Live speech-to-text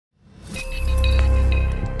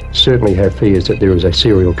certainly have fears that there is a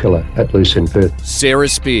serial killer at loose in Perth. Sarah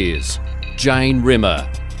Spears, Jane Rimmer,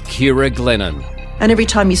 Kira Glennon. And every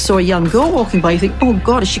time you saw a young girl walking by, you think, oh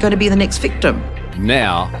God, is she going to be the next victim?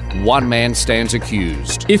 Now, one man stands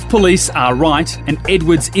accused. If police are right and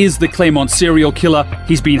Edwards is the Claremont serial killer,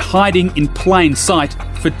 he's been hiding in plain sight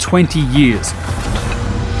for 20 years.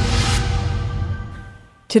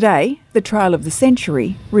 Today, the trial of the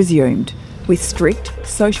century resumed. With strict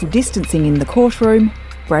social distancing in the courtroom,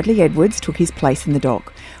 Bradley Edwards took his place in the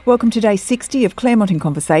dock. Welcome to day 60 of Claremont in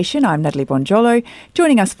Conversation. I'm Natalie Bonjolo.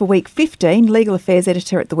 Joining us for week 15, Legal Affairs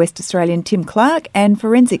Editor at the West Australian, Tim Clark, and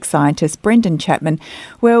forensic scientist Brendan Chapman.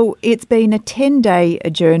 Well, it's been a 10-day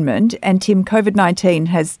adjournment, and Tim, COVID-19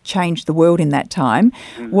 has changed the world in that time.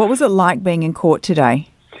 What was it like being in court today?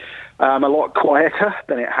 A lot quieter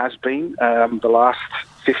than it has been the last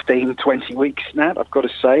 15, 20 weeks, Nat. I've got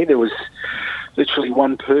to say, there was literally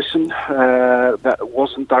one person that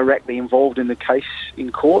wasn't directly involved in the case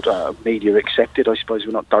in court. Media accepted. I suppose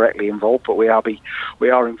we're not directly involved, but we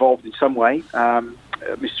are involved in some way.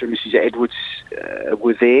 Mr. and Mrs. Edwards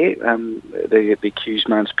were there. The accused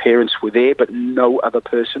man's parents were there, but no other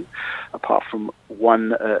person, apart from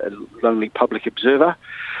one lonely public observer.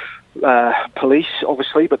 Police,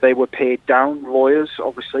 obviously, but they were pared down. Lawyers,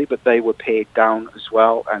 obviously, but they were pared down as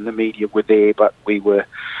well. And the media were there, but we were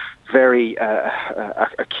very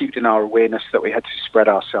acute in our awareness that we had to spread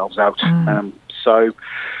ourselves out.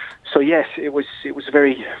 So yes, it was a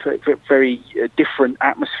very different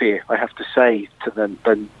atmosphere, I have to say,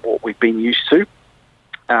 than what we've been used to.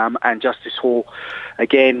 And Justice Hall,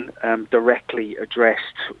 again, directly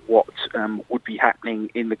addressed what would be happening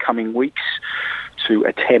in the coming weeks to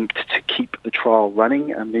attempt to keep the trial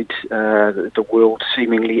running amid the world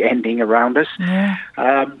seemingly ending around us. Yeah.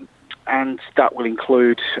 And that will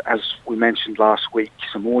include, as we mentioned last week,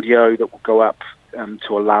 some audio that will go up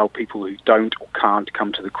to allow people who don't or can't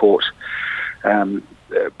come to the court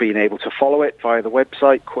being able to follow it via the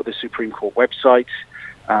website, the Supreme Court website.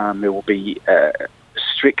 There will be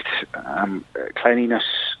strict cleanliness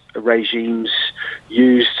regimes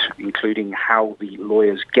used, including how the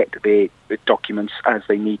lawyers get their documents as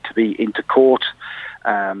they need to be into court.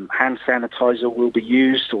 Hand sanitizer will be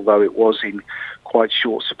used, although it was in quite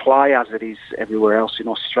short supply, as it is everywhere else in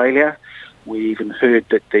Australia. We even heard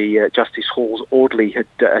that the Justice Hall's orderly had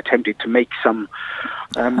attempted to make some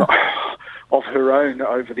of her own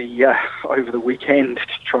over the weekend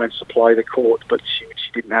to try and supply the court, but she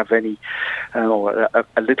didn't have any,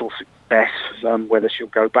 a little success. Whether she'll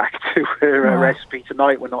go back to her recipe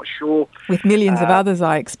tonight, we're not sure. With millions of others,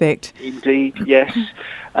 I expect. Indeed, yes.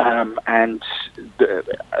 And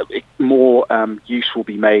more use will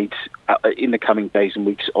be made in the coming days and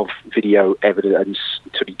weeks of video evidence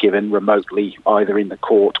to be given remotely, either in the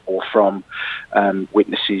court or from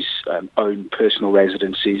witnesses' own personal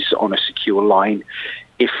residences on a secure line,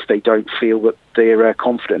 if they don't feel that they're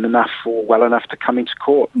confident enough or well enough to come into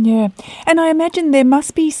court. Yeah. And I imagine there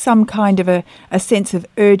must be some kind of a sense of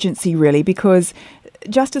urgency, really, because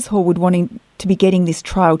Justice Hall would wanting to be getting this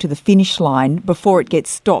trial to the finish line before it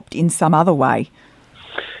gets stopped in some other way.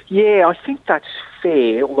 Yeah, I think that's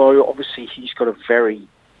fair, although obviously he's got a very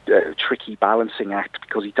tricky balancing act,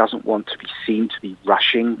 because he doesn't want to be seen to be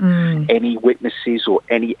rushing any witnesses or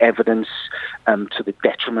any evidence to the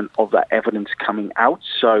detriment of that evidence coming out.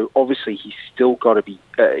 So obviously he's still got to be,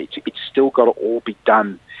 it's still got to all be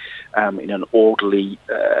done in an orderly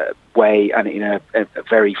way and in a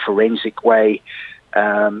very forensic way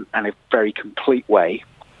and a very complete way,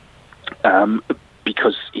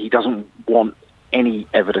 because he doesn't want any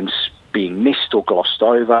evidence being missed or glossed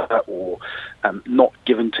over or not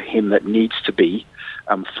given to him that needs to be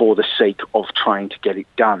for the sake of trying to get it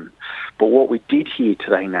done. But what we did hear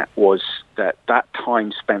today, Nat, was that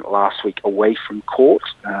time spent last week away from court,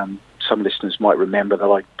 some listeners might remember that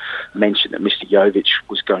I mentioned that Mr. Jovic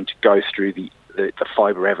was going to go through the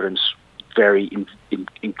fibre evidence very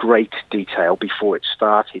in great detail before it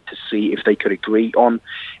started to see if they could agree on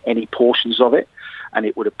any portions of it. And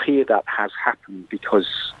it would appear that has happened, because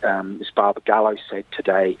Ms. Barbara Gallo said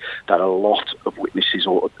today that a lot of witnesses,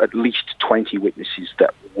 or at least 20 witnesses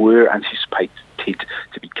that were anticipated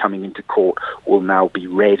to be coming into court, will now be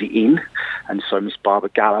read in. And so Ms.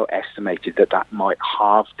 Barbara Gallo estimated that might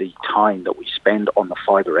halve the time that we spend on the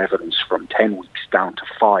fibre evidence from 10 weeks down to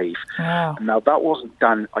 5. Wow. Now, that wasn't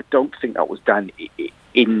done, I don't think that was done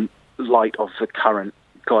in light of the current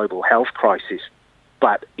global health crisis,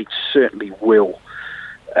 but it certainly will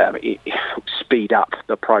speed up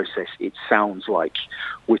the process, it sounds like,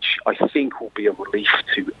 which I think will be a relief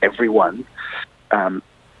to everyone.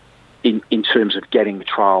 in terms of getting the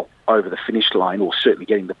trial over the finish line, or certainly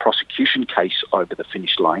getting the prosecution case over the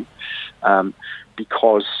finish line,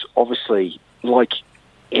 because obviously, like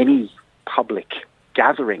any public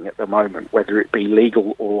gathering at the moment, whether it be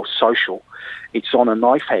legal or social, it's on a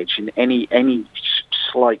knife edge, and any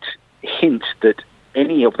slight hint that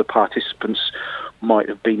any of the participants might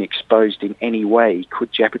have been exposed in any way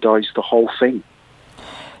could jeopardise the whole thing.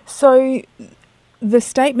 So the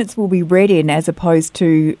statements will be read in, as opposed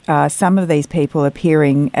to some of these people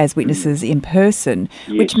appearing as witnesses in person,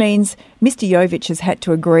 Yes. which means Mr. Jovic has had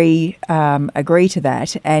to agree to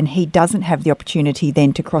that, and he doesn't have the opportunity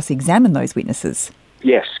then to cross-examine those witnesses.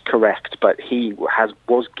 Yes, correct. But he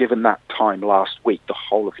was given that time last week, the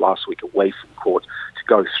whole of last week, away from court to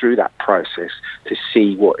go through that process to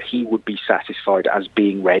see what he would be satisfied as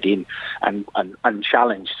being read in and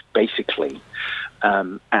unchallenged, basically.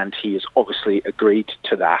 And he has obviously agreed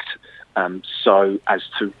to that, so as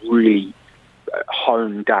to really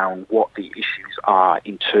hone down what the issues are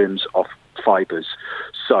in terms of fibres.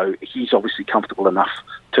 So he's obviously comfortable enough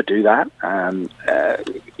to do that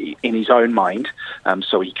in his own mind,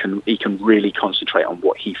 so he can really concentrate on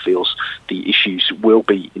what he feels the issues will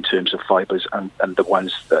be in terms of fibres, and the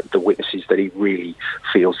witnesses that he really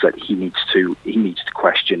feels that he needs to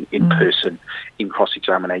question in person, in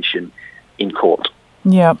cross-examination, in court.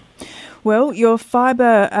 Yeah. Well, your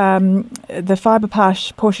the fibre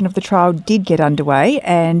portion of the trial did get underway,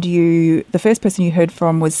 and the first person you heard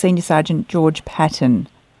from was Senior Sergeant George Patton.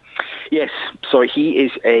 Yes, so he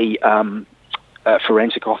is a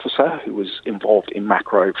forensic officer who was involved in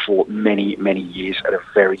Macro for many, many years at a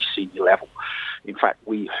very senior level. In fact,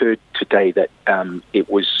 we heard today that it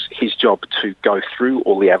was his job to go through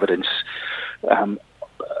all the evidence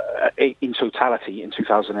in totality in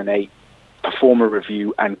 2008, perform a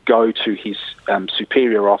review and go to his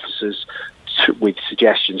superior officers with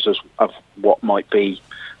suggestions of what might be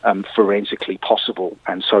forensically possible.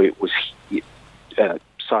 And so it was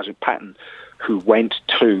Sergeant Patton who went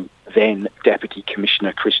to then Deputy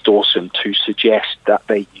Commissioner Chris Dawson to suggest that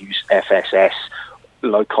they use FSS,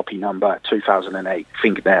 low copy number 2008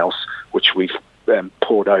 fingernails, which we've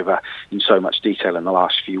poured over in so much detail in the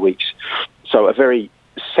last few weeks. So a very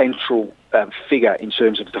central figure in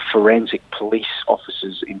terms of the forensic police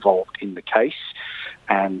officers involved in the case,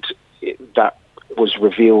 and that was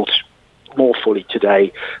revealed more fully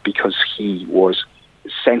today because he was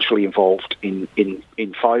centrally involved in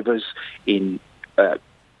fibres, in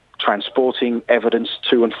transporting evidence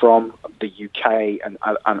to and from the UK and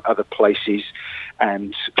other places.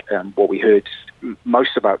 And what we heard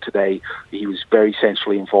most about today, he was very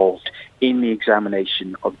centrally involved in the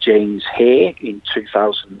examination of Jane's Hare in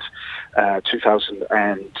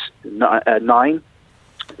 2009,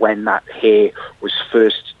 when that hair was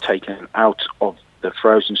first taken out of the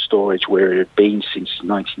frozen storage where it had been since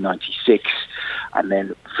 1996, and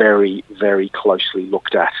then very, very closely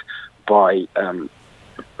looked at by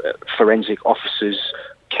forensic officers,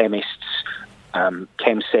 chemists,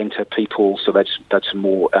 chem centre people. So that's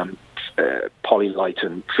more polylight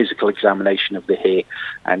and physical examination of the hair,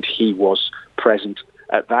 and he was present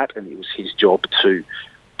at that, and it was his job to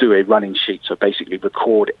do a running sheet, so basically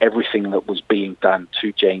record everything that was being done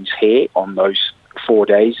to Jane's hair on those 4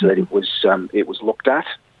 days that it was looked at,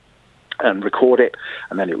 and record it,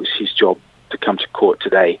 and then it was his job to come to court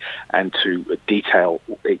today and to detail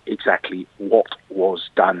exactly what was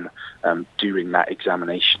done during that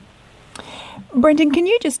examination. Brendan, can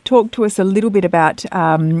you just talk to us a little bit about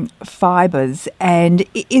fibres, and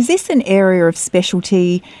is this an area of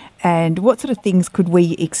specialty, and what sort of things could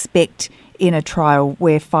we expect in a trial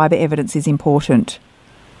where fibre evidence is important?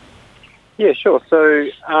 Yeah, sure. So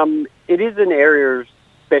it is an area of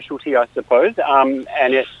specialty, I suppose, and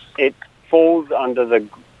it falls under the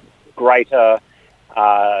greater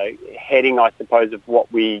heading, I suppose, of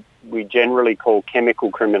what we generally call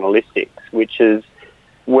chemical criminalistics, which is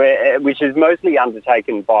mostly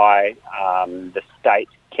undertaken by the state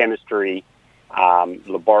chemistry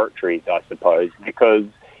laboratories, I suppose,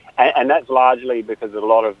 and that's largely because a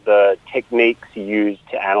lot of the techniques used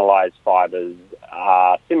to analyse fibres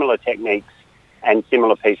are similar techniques and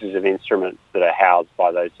similar pieces of instruments that are housed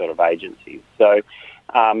by those sort of agencies. So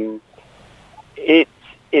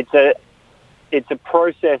it's a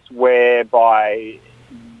process whereby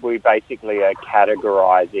we basically are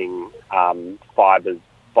categorising fibres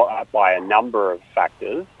by a number of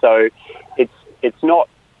factors. So it's not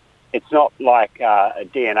like a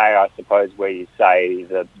DNA, I suppose, where you say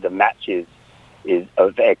the match is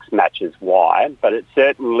of X matches Y, but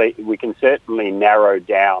we can certainly narrow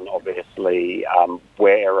down, obviously,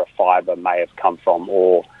 where a fibre may have come from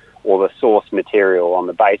or or the source material on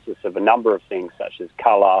the basis of a number of things such as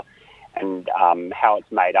colour and how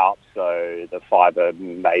it's made up. So the fibre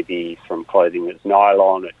may be from clothing that's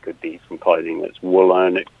nylon, it could be from clothing that's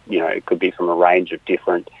woolen, it could be from a range of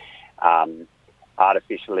different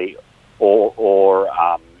artificially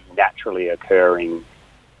or naturally occurring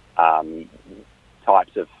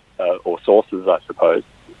types of or sources, I suppose.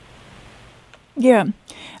 Yeah.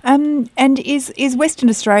 And is Western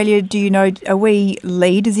Australia, do you know, are we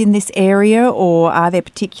leaders in this area, or are there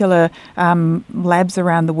particular labs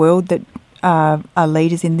around the world that are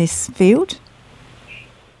leaders in this field?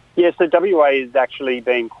 Yeah, so WA has actually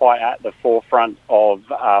been quite at the forefront of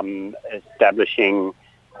establishing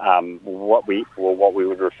what we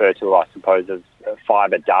would refer to, I suppose, as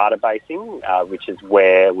fibre databasing, which is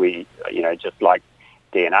where we, just like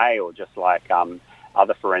DNA or just like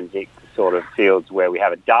other forensic sort of fields where we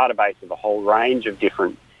have a database of a whole range of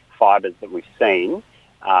different fibres that we've seen,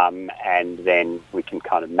 and then we can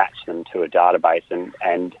kind of match them to a database.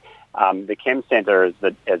 And the Chem Centre, as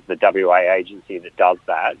the WA agency that does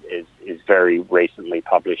that, is very recently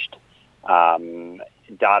published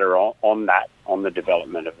data on the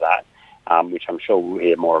development of that, which I'm sure we'll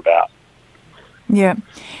hear more about. Yeah.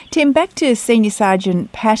 Tim, back to Senior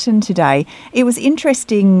Sergeant Patton today. It was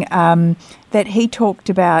interesting that he talked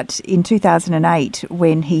about in 2008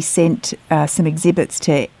 when he sent some exhibits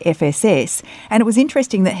to FSS, and it was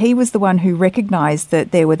interesting that he was the one who recognised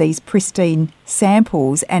that there were these pristine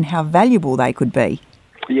samples and how valuable they could be.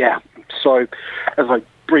 Yeah. So, as I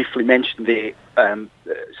briefly mentioned there,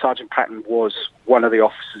 Sergeant Patton was one of the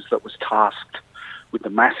officers that was tasked with the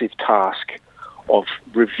massive task of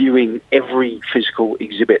reviewing every physical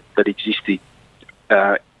exhibit that existed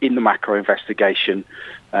in the macro investigation,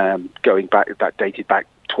 going back, that dated back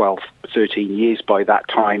 12, 13 years by that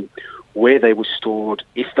time, where they were stored,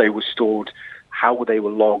 if they were stored, how they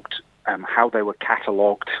were logged, how they were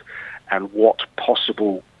catalogued, and what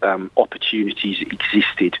possible opportunities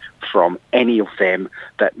existed from any of them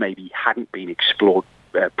that maybe hadn't been explored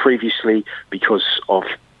previously because of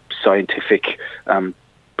scientific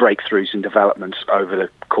breakthroughs and developments over the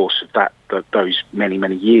course of those many,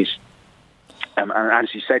 many years. And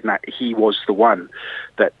as you said, Matt, he was the one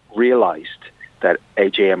that realised that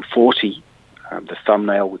AJM40, the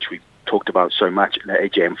thumbnail which we've talked about so much, and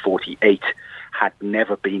AJM48 had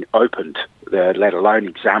never been opened, let alone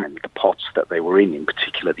examined the pots that they were in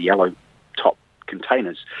particular the yellow top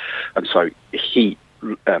containers. And so he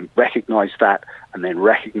recognised that, and then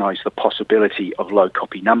recognised the possibility of low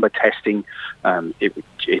copy number testing.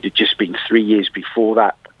 It had just been 3 years before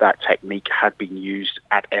that. That technique had been used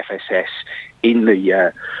at FSS in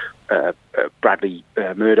the Bradley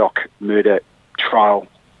Murdoch murder trial,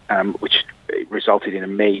 which resulted in a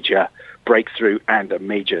major breakthrough and a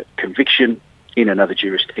major conviction in another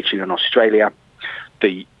jurisdiction in Australia.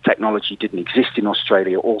 The technology didn't exist in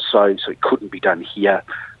Australia also, so it couldn't be done here.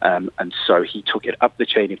 And so he took it up the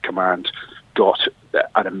chain of command, got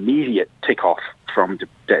an immediate tick-off from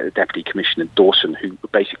the Deputy Commissioner Dawson, who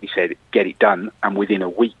basically said, get it done. And within a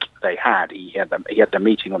week, he had the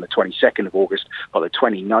meeting on the 22nd of August. By the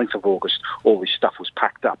 29th of August, all this stuff was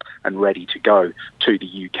packed up and ready to go to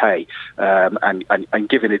the UK. And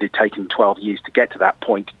given it had taken 12 years to get to that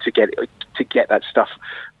point, to get that stuff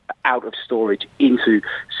out of storage into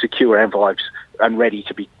secure envelopes and ready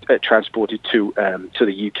to be transported to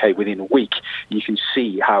the UK within a week, you can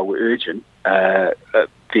see how urgent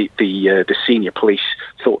the senior police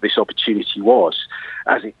thought this opportunity was.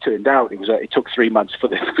 As it turned out, it took 3 months for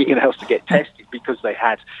the fingernails to get tested because they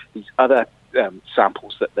had these other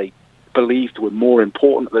samples that they believed were more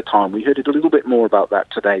important at the time. We heard a little bit more about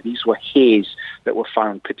that today. These were hairs that were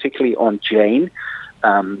found, particularly on Jane,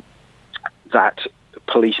 that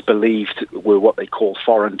police believed were what they call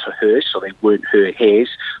foreign to her, so they weren't her hairs.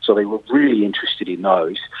 So they were really interested in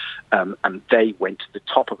those, and they went to the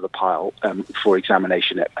top of the pile for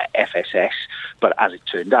examination at FSS. But as it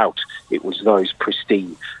turned out, it was those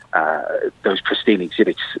pristine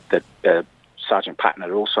exhibits that Sergeant Patton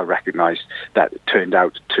had also recognised that turned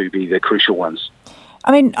out to be the crucial ones.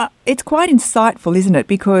 I mean, it's quite insightful, isn't it?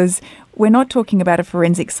 Because we're not talking about a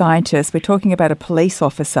forensic scientist, we're talking about a police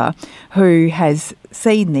officer who has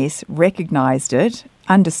seen this, recognised it,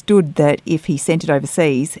 understood that if he sent it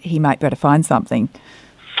overseas, he might be able to find something.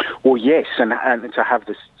 Well, yes, and to have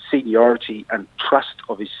the seniority and trust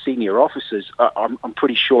of his senior officers. I'm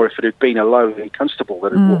pretty sure if it had been a lowly constable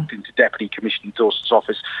that had walked into Deputy Commissioner Dawson's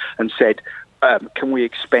office and said, can we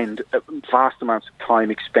expend vast amounts of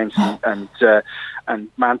time, expense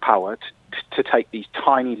and manpower to take these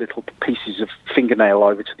tiny little pieces of fingernail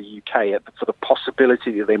over to the UK for the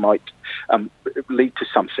possibility that they might lead to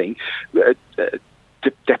something.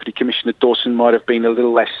 Deputy Commissioner Dawson might have been a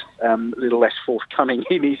little less forthcoming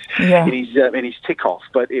in his tick off,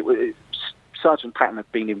 but Sergeant Patton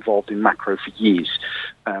had been involved in macro for years,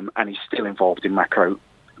 and he's still involved in macro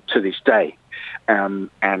to this day,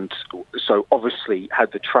 and so obviously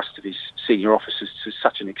had the trust of his senior officers to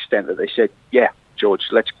such an extent that they said, "Yeah, George,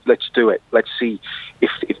 let's do it. Let's see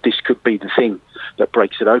if this could be the thing that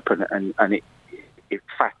breaks it open," and in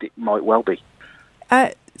fact it might well be.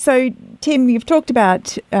 So, Tim, you've talked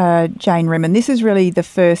about Jane Rimmer. This is really the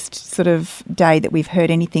first sort of day that we've heard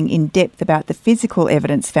anything in depth about the physical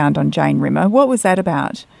evidence found on Jane Rimmer. What was that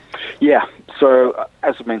about? Yeah, so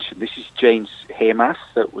as I mentioned, this is Jane's hair mass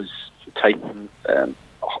that was taken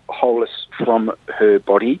holeless from her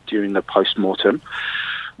body during the post-mortem,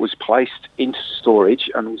 was placed into storage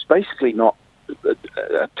and was basically not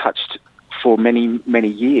touched for many, many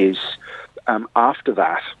years after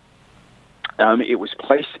that. It was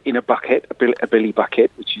placed in a bucket, a billy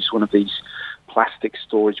bucket, which is one of these plastic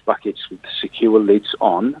storage buckets with secure lids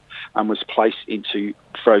on, and was placed into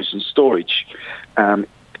frozen storage.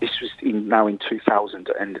 This was now in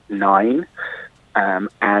 2009,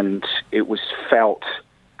 and it was felt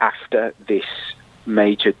after this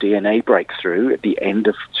major DNA breakthrough at the end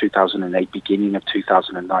of 2008, beginning of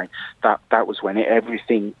 2009. That was when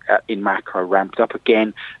everything in macro ramped up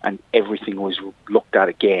again, and everything was looked at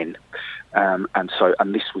again.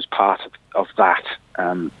 And this was part of that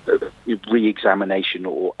re-examination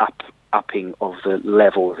or upping of the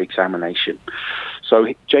level of examination.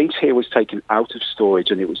 So Jane's hair was taken out of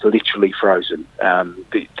storage and it was literally frozen.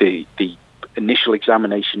 The initial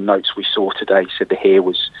examination notes we saw today said the hair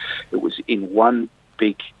was in one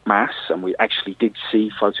big mass, and we actually did see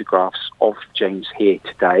photographs of Jane's hair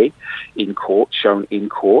today in court, shown in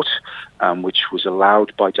court, which was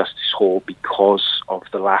allowed by Justice Hall because of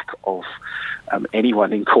the lack of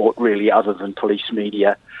anyone in court really other than police,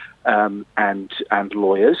 media, and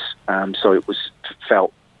lawyers. So it was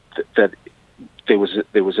felt that there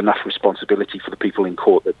was enough responsibility for the people in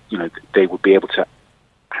court that they would be able to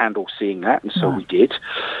handle seeing that, and so we did.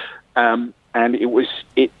 And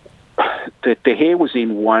the hair was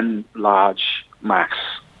in one large mass,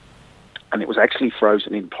 and it was actually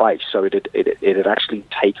frozen in place. So it had actually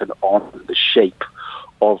taken on the shape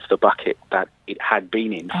of the bucket that it had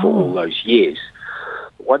been in for all those years.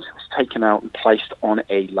 Once it was taken out and placed on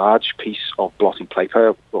a large piece of blotting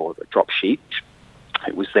paper or a drop sheet,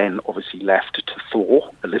 it was then obviously left to thaw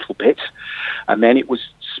a little bit, and then it was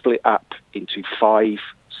split up into 5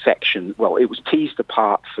 sections. Well, it was teased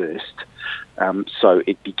apart first, so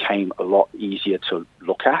it became a lot easier to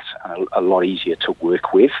look at and a lot easier to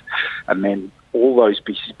work with. And then all those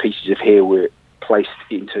pieces of hair were placed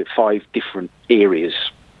into 5 different areas,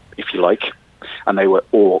 if you like, and they were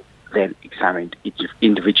all then examined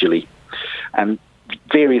individually. And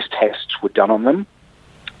various tests were done on them.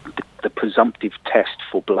 The presumptive test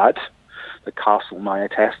for blood, the Castle-Meyer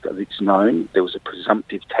test as it's known. There was a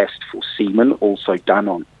presumptive test for semen also done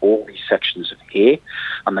on all these sections of hair,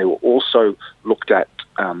 and they were also looked at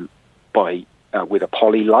with a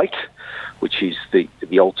polylight, which is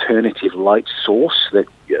the alternative light source that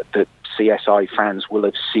CSI fans will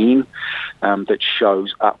have seen, that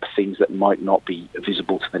shows up things that might not be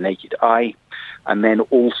visible to the naked eye. And then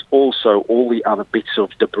also all the other bits of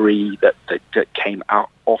debris that came out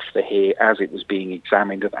off the hair as it was being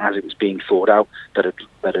examined and as it was being thawed out, that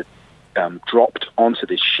had dropped onto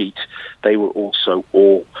this sheet, they were also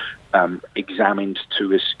all examined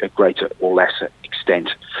to a greater or lesser extent.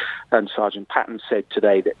 And Sergeant Patton said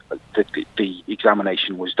today that the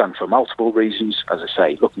examination was done for multiple reasons, as I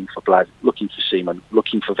say, looking for blood, looking for semen,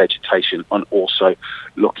 looking for vegetation, and also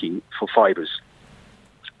looking for fibres.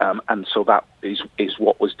 And so that is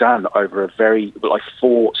what was done over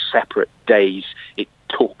 4 separate days. It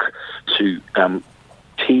took to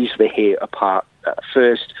tease the hair apart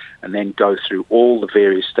first, and then go through all the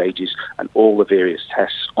various stages and all the various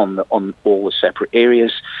tests on all the separate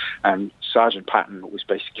areas. And Sergeant Patton was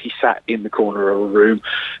basically sat in the corner of a room,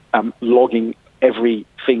 logging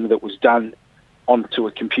everything that was done onto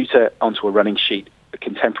a computer, onto a running sheet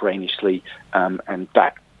contemporaneously, and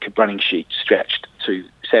that running sheet stretched to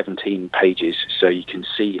 17 pages. So you can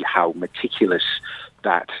see how meticulous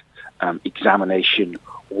that examination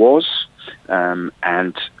was,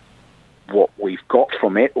 and what we've got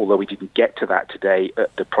from it, although we didn't get to that today,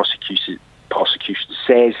 the prosecution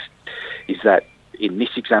says is that in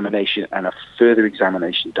this examination and a further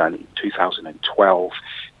examination done in 2012,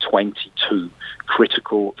 22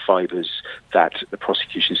 critical fibres that the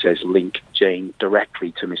prosecution says link Jane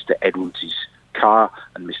directly to Mr. Edwards' car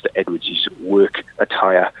and Mr. Edwards' work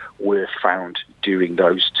attire were found during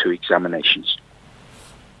those 2 examinations.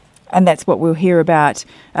 And that's what we'll hear about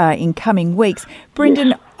in coming weeks. Brendan,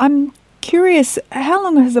 Yes. I'm curious, how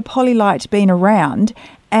long has a polylite been around,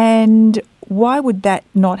 and why would that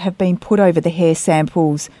not have been put over the hair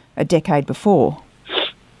samples a decade before?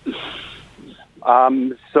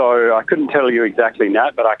 So I couldn't tell you exactly,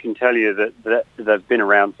 Nat, but I can tell you that they've been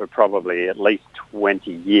around for probably at least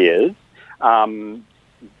 20 years.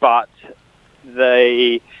 But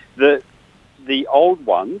the old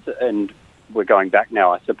ones, and we're going back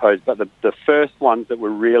now, I suppose, but the first ones that were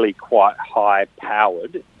really quite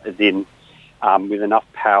high-powered, as in with enough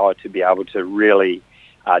power to be able to really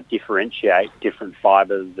differentiate different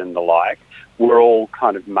fibres and the like, were all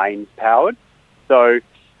kind of mains-powered. So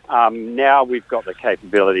now we've got the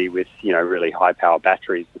capability with, really high-power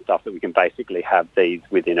batteries and stuff that we can basically have these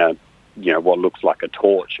within what looks like a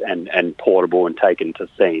torch and portable and taken to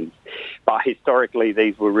scenes. But historically,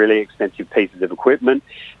 these were really expensive pieces of equipment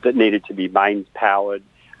that needed to be mains powered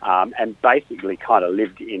and basically kind of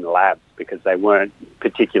lived in labs because they weren't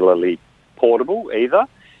particularly portable either.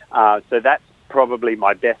 So that's probably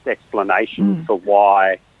my best explanation for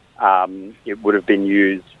why it would have been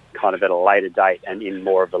used kind of at a later date and in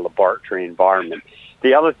more of a laboratory environment.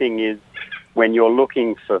 The other thing is when you're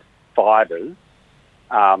looking for fibres,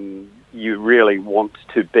 you really want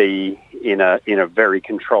to be in a very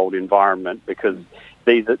controlled environment because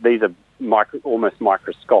these are almost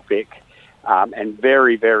microscopic and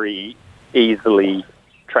very, very easily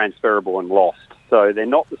transferable and lost. So they're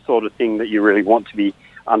not the sort of thing that you really want to be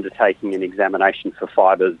undertaking an examination for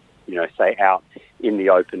fibres, say out in the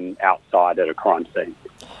open outside at a crime scene.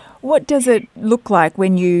 What does it look like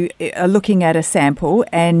when you are looking at a sample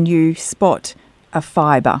and you spot a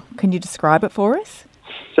fibre? Can you describe it for us?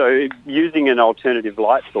 So using an alternative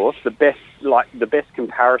light source, the best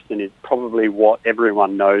comparison is probably what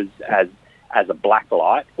everyone knows as a black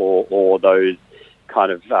light or those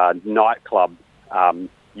kind of nightclub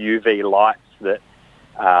UV lights that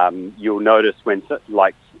you'll notice when,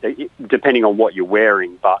 depending on what you're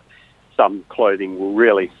wearing, but some clothing will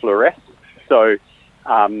really fluoresce. So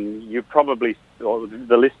you probably, or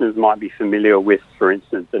the listeners might be familiar with, for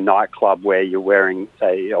instance, a nightclub where you're wearing,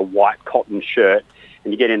 say, a white cotton shirt,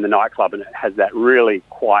 and you get in the nightclub and it has that really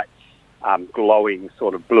quite glowing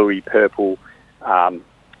sort of bluey purple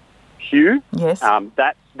hue. Yes.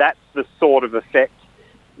 That's the sort of effect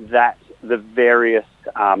that the various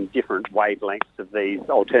different wavelengths of these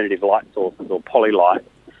alternative light sources or polylights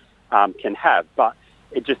can have. But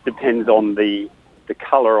it just depends on the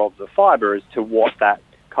colour of the fibre as to what that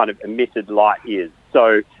kind of emitted light is.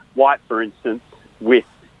 So white, for instance, with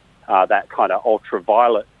that kind of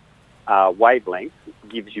ultraviolet wavelength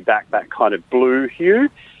gives you back that kind of blue hue,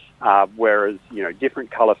 whereas,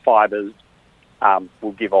 different colour fibres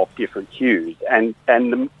will give off different hues. And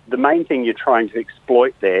the main thing you're trying to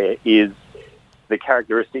exploit there is the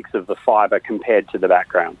characteristics of the fibre compared to the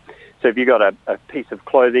background. So if you've got a piece of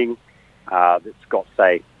clothing that's got,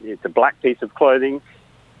 say, it's a black piece of clothing,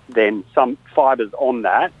 then some fibres on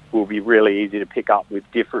that will be really easy to pick up with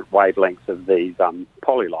different wavelengths of these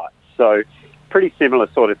polylights. So pretty similar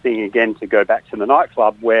sort of thing, again, to go back to the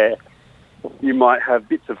nightclub where you might have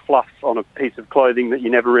bits of fluff on a piece of clothing that you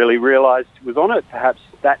never really realised was on it. Perhaps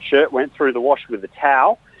that shirt went through the wash with a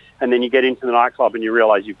towel, and then you get into the nightclub and you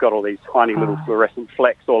realise you've got all these tiny little fluorescent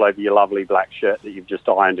flecks all over your lovely black shirt that you've just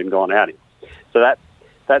ironed and gone out in. So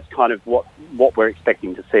that's kind of what we're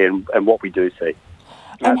expecting to see and what we do see.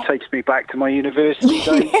 That takes me back to my university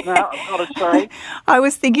days now, I've got to say. I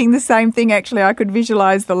was thinking the same thing, actually. I could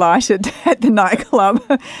visualise the light at the nightclub.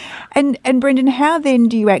 And Brendan, how then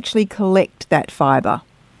do you actually collect that fibre?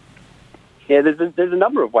 Yeah, there's a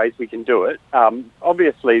number of ways we can do it.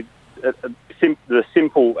 Obviously, the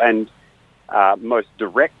simple and most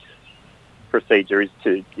direct procedure is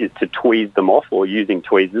to tweeze them off, or using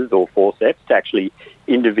tweezers or forceps to actually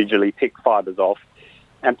individually pick fibres off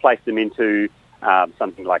and place them into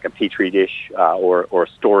something like a petri dish or a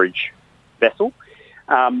storage vessel.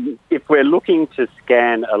 If we're looking to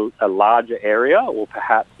scan a larger area or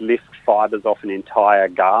perhaps lift fibres off an entire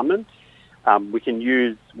garment, we can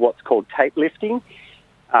use what's called tape lifting,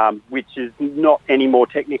 which is not any more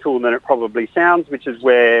technical than it probably sounds, which is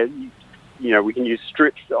where we can use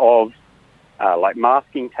strips of like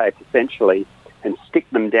masking tape essentially and stick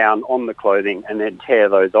them down on the clothing and then tear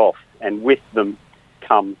those off. And with them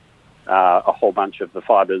comes a whole bunch of the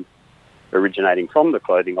fibres originating from the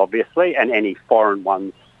clothing, obviously, and any foreign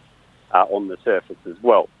ones on the surface as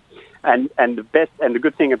well. And the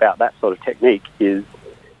good thing about that sort of technique is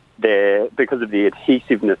because of the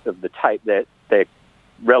adhesiveness of the tape, they're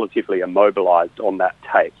relatively immobilised on that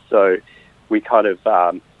tape. So we kind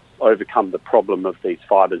of overcome the problem of these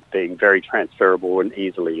fibres being very transferable and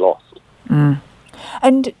easily lost.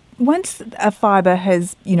 And once a fibre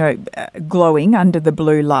has, glowing under the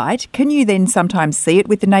blue light, can you then sometimes see it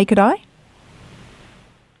with the naked eye?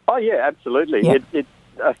 Oh, yeah, absolutely. Yeah.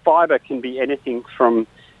 A fibre can be anything from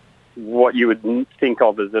what you would think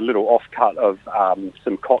of as a little offcut of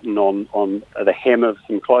some cotton on the hem of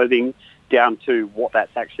some clothing down to what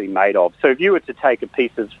that's actually made of. So if you were to take a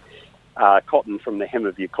piece of cotton from the hem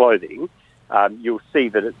of your clothing, you'll see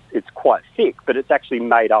that it's quite thick, but it's actually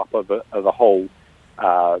made up of a whole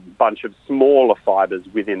bunch of smaller fibres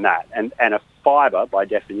within that. And a fibre, by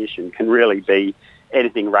definition, can really be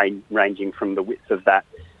anything ranging from the width of that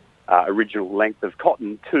original length of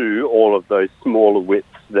cotton to all of those smaller widths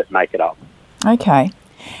that make it up. Okay.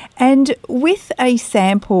 And with a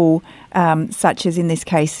sample such as in this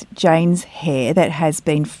case Jane's hair that has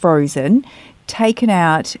been frozen, taken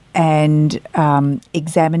out and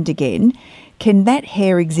examined again, can that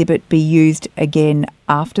hair exhibit be used again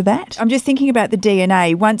after that? I'm just thinking about the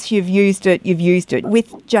DNA. Once you've used it, you've used it.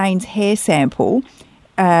 With Jane's hair sample,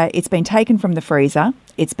 it's been taken from the freezer,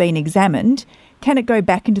 it's been examined. Can it go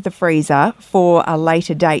back into the freezer for a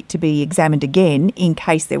later date to be examined again in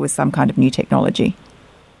case there was some kind of new technology?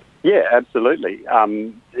 Yeah, absolutely.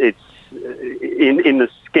 It's in the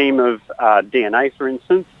scheme of DNA, for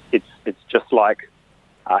instance, it's just like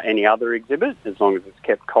any other exhibit. As long as it's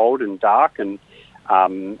kept cold and dark and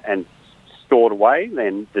stored away,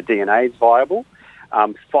 then the DNA is viable.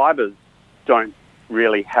 Fibres don't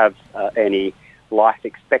really have any life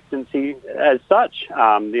expectancy as such.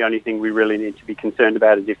 The only thing we really need to be concerned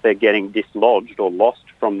about is if they're getting dislodged or lost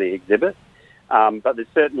from the exhibit. But there's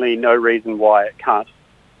certainly no reason why it can't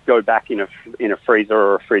go back in a freezer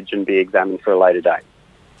or a fridge and be examined for a later date.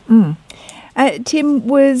 Tim,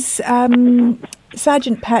 was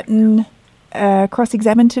Sergeant Patton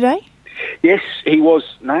cross-examined today? Yes, he was,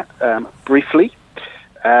 Nat, briefly.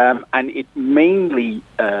 And it mainly,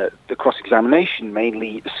 the cross-examination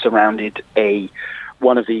mainly surrounded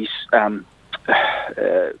one of these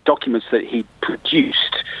documents that he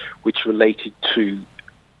produced, which related to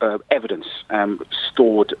evidence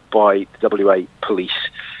stored by the WA police,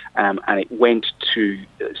 and it went to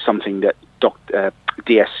something that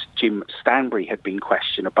DS Jim Stanbury had been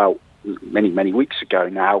questioned about many, many weeks ago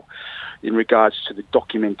now, in regards to the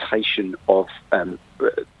documentation of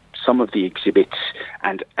some of the exhibits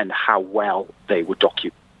and how well they were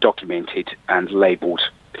documented and labelled.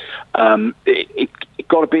 It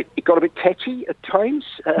got a bit tetchy at times.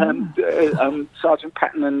 Sergeant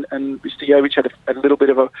Patton and Mr. Yovich had a little bit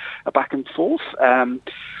of a back and forth.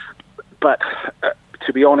 But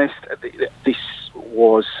to be honest, this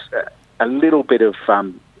was a little bit of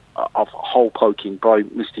hole poking by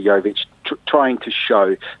Mr. Yovich, trying to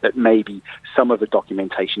show that maybe some of the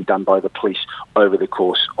documentation done by the police over the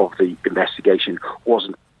course of the investigation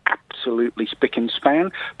wasn't absolutely spick and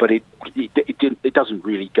span, but it doesn't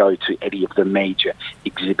really go to any of the major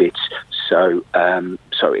exhibits. So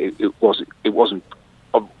it wasn't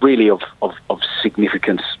really of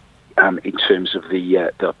significance in terms of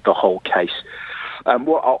the whole case.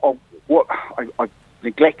 What I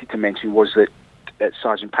neglected to mention was that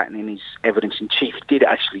Sergeant Patton, in his evidence in chief, did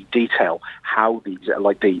actually detail how the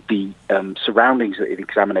surroundings that the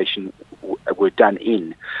examination were done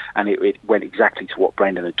in, and it went exactly to what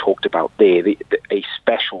Brendan had talked about there. A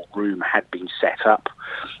special room had been set up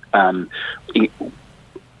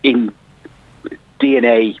in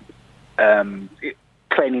DNA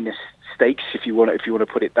cleanliness stakes, if you want to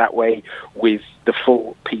put it that way, with the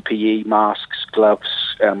full PPE, masks, gloves,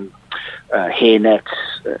 hair nets,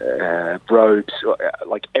 robes,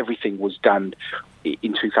 like everything was done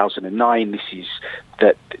in 2009. This is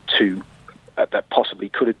that possibly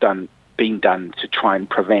could have been done to try and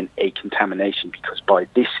prevent a contamination, because by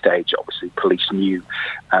this stage, obviously, police knew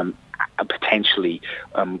potentially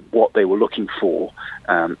what they were looking for,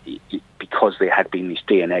 because there had been this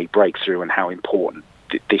DNA breakthrough and how important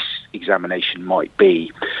this examination might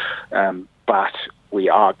be. But we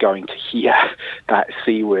are going to hear that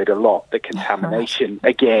C word a lot, the contamination,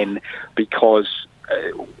 again, because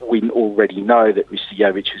we already know that Mr.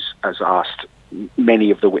 Yovich has asked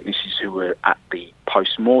many of the witnesses who were at the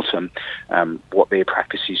post-mortem what their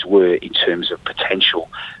practices were in terms of potential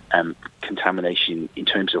contamination in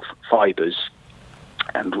terms of fibres,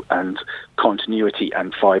 and continuity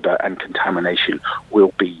and fibre and contamination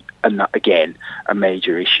will be again, a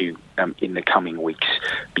major issue in the coming weeks,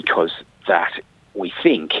 because that, we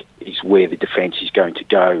think, is where the defence is going to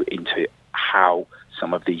go into how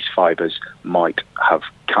some of these fibres might have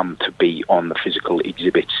come to be on the physical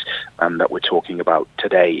exhibits that we're talking about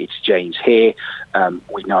today. It's Jane's hair.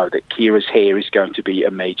 We know that Kira's hair is going to be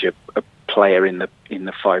a major player in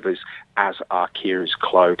the fibres, as are Kira's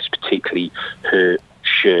clothes, particularly her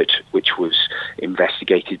shirt, which was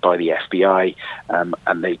investigated by the FBI,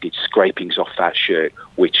 and they did scrapings off that shirt,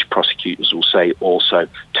 which prosecutors will say also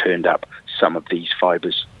turned up some of these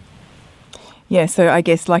fibres. Yeah, so I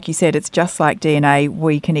guess, like you said, it's just like DNA.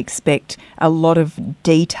 We can expect a lot of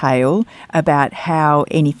detail about how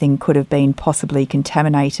anything could have been possibly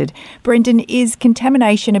contaminated. Brendan, is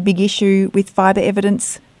contamination a big issue with fibre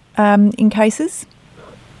evidence in cases?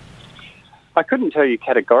 I couldn't tell you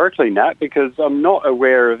categorically, Nat, because I'm not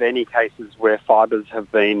aware of any cases where fibres have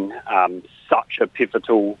been such a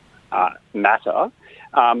pivotal matter.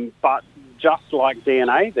 But just like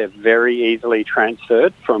DNA, they're very easily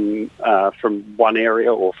transferred from one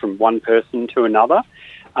area or from one person to another.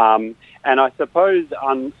 And I suppose,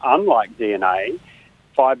 unlike DNA,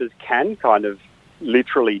 fibres can kind of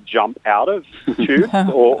literally jump out of tubes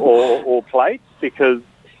or plates, because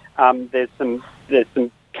there's some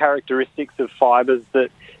characteristics of fibres that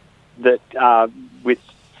with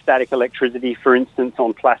static electricity, for instance,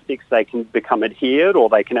 on plastics, they can become adhered, or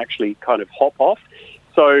they can actually kind of hop off.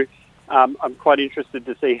 So I'm quite interested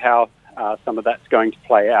to see how some of that's going to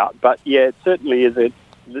play out. But yeah, it certainly is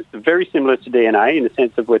very similar to DNA in the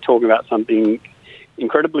sense of we're talking about something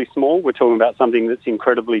incredibly small. We're talking about something that's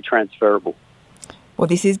incredibly transferable. Well,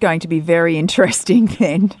 this is going to be very interesting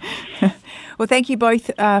then. Well, thank you both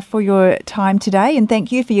for your time today, and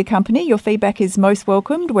thank you for your company. Your feedback is most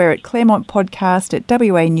welcomed. We're at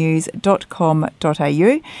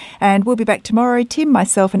ClaremontPodcast@wanews.com.au, and we'll be back tomorrow, Tim,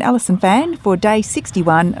 myself and Alison Fan, for day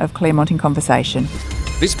 61 of Claremont in Conversation.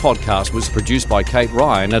 This podcast was produced by Kate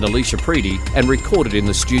Ryan and Alicia Preedy and recorded in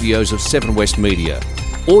the studios of Seven West Media.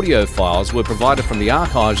 Audio files were provided from the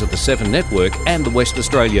archives of the Seven Network and the West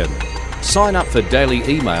Australian. Sign up for daily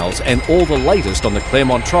emails and all the latest on the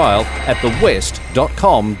Claremont trial at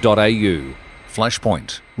thewest.com.au.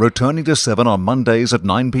 Flashpoint, returning to 7 on Mondays at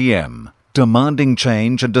 9 p.m, demanding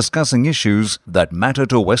change and discussing issues that matter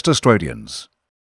to West Australians.